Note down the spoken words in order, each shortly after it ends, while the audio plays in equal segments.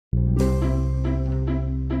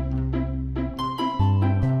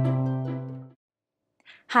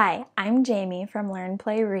Hi, I'm Jamie from Learn,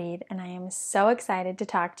 Play, Read, and I am so excited to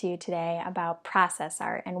talk to you today about process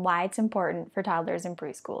art and why it's important for toddlers and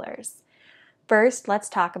preschoolers. First, let's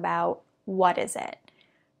talk about what is it.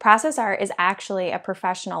 Process art is actually a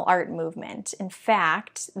professional art movement. In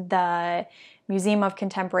fact, the Museum of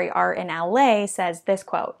Contemporary Art in LA says this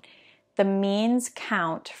quote, "The means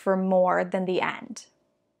count for more than the end."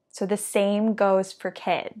 So the same goes for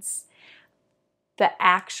kids. The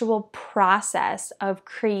actual process of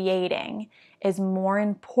creating is more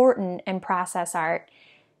important in process art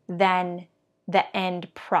than the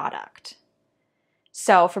end product.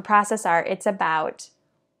 So for process art, it's about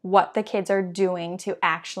what the kids are doing to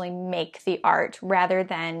actually make the art rather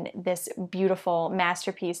than this beautiful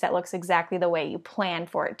masterpiece that looks exactly the way you planned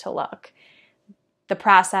for it to look. The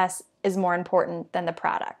process is more important than the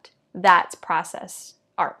product. That's process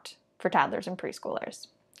art for toddlers and preschoolers.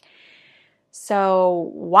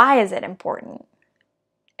 So why is it important?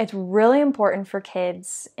 It's really important for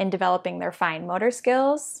kids in developing their fine motor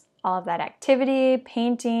skills. All of that activity,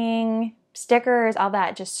 painting, stickers, all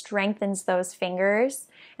that just strengthens those fingers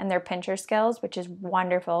and their pincher skills, which is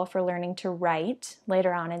wonderful for learning to write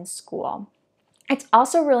later on in school. It's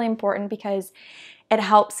also really important because it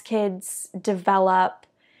helps kids develop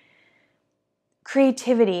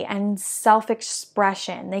creativity and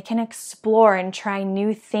self-expression. They can explore and try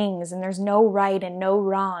new things, and there's no right and no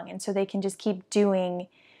wrong, and so they can just keep doing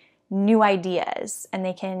new ideas and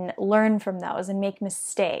they can learn from those and make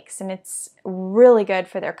mistakes, and it's really good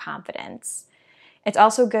for their confidence. It's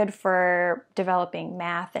also good for developing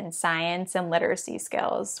math and science and literacy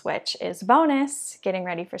skills, which is a bonus getting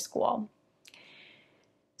ready for school.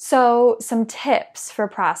 So some tips for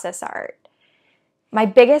process art. My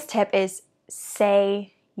biggest tip is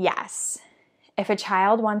say yes. If a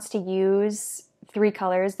child wants to use 3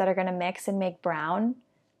 colors that are going to mix and make brown,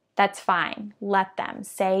 that's fine. Let them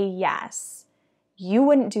say yes. You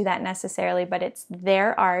wouldn't do that necessarily, but it's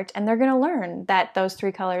their art and they're going to learn that those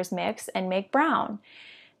 3 colors mix and make brown.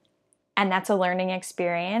 And that's a learning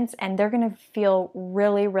experience, and they're going to feel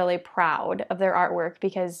really, really proud of their artwork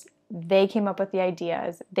because they came up with the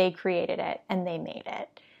ideas, they created it, and they made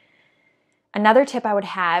it. Another tip I would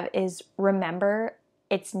have is remember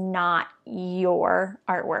it's not your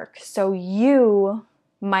artwork. So you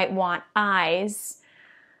might want eyes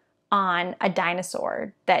on a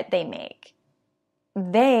dinosaur that they make.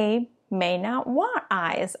 They may not want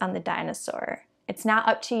eyes on the dinosaur. It's not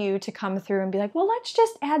up to you to come through and be like, well, let's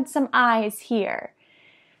just add some eyes here.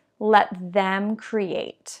 Let them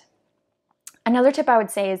create. Another tip I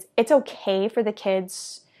would say is it's okay for the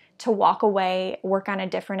kids to walk away, work on a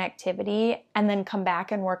different activity, and then come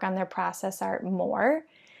back and work on their process art more.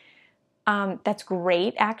 That's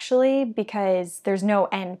great, actually, because there's no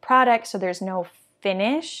end product, so there's no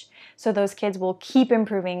finish. So those kids will keep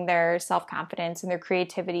improving their self-confidence and their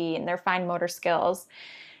creativity and their fine motor skills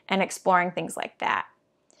and exploring things like that.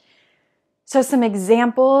 So some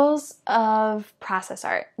examples of process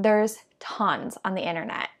art. There's tons on the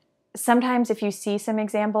internet. Sometimes if you see some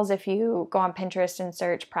examples, if you go on Pinterest and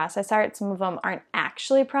search process art, some of them aren't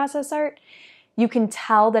actually process art. You can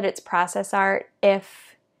tell that it's process art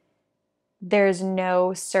if there's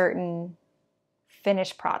no certain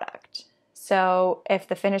finished product. So if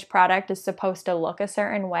the finished product is supposed to look a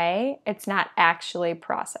certain way, it's not actually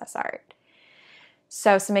process art.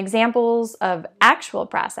 So some examples of actual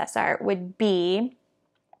process art would be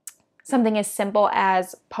something as simple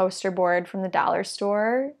as poster board from the dollar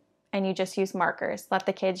store, and you just use markers. Let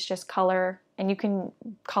the kids just color, and you can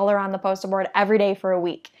color on the poster board every day for a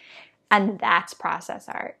week. And that's process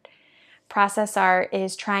art. Process art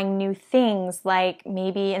is trying new things, like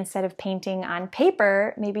maybe instead of painting on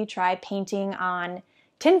paper, maybe try painting on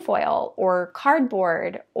tinfoil or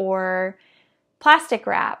cardboard or plastic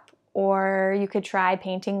wrap. Or you could try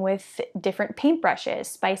painting with different paintbrushes,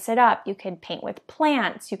 spice it up. You could paint with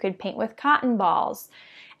plants, you could paint with cotton balls.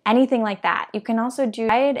 Anything like that. You can also do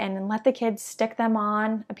it and let the kids stick them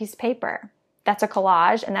on a piece of paper. That's a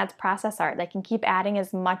collage, and that's process art. They can keep adding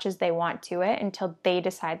as much as they want to it until they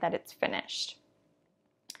decide that it's finished.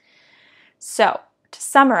 So, to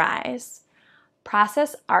summarize,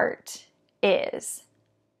 process art is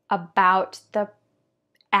about the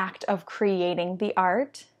act of creating the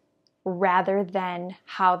art rather than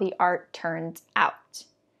how the art turns out.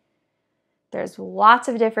 There's lots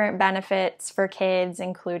of different benefits for kids,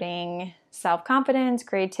 including self-confidence,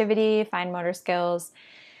 creativity, fine motor skills,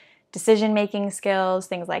 decision-making skills,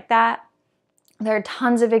 things like that. There are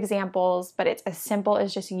tons of examples, but it's as simple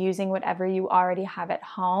as just using whatever you already have at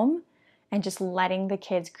home and just letting the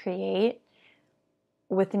kids create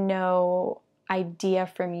with no idea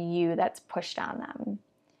from you that's pushed on them.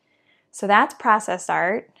 So that's process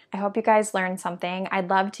art. I hope you guys learned something. I'd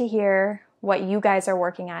love to hear what you guys are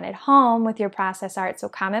working on at home with your process art, so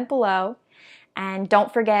comment below. And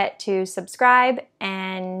don't forget to subscribe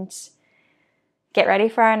and get ready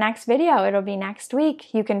for our next video. It'll be next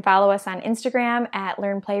week. You can follow us on Instagram at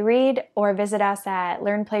LearnPlayRead or visit us at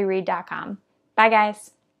learnplayread.com. Bye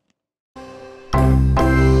guys.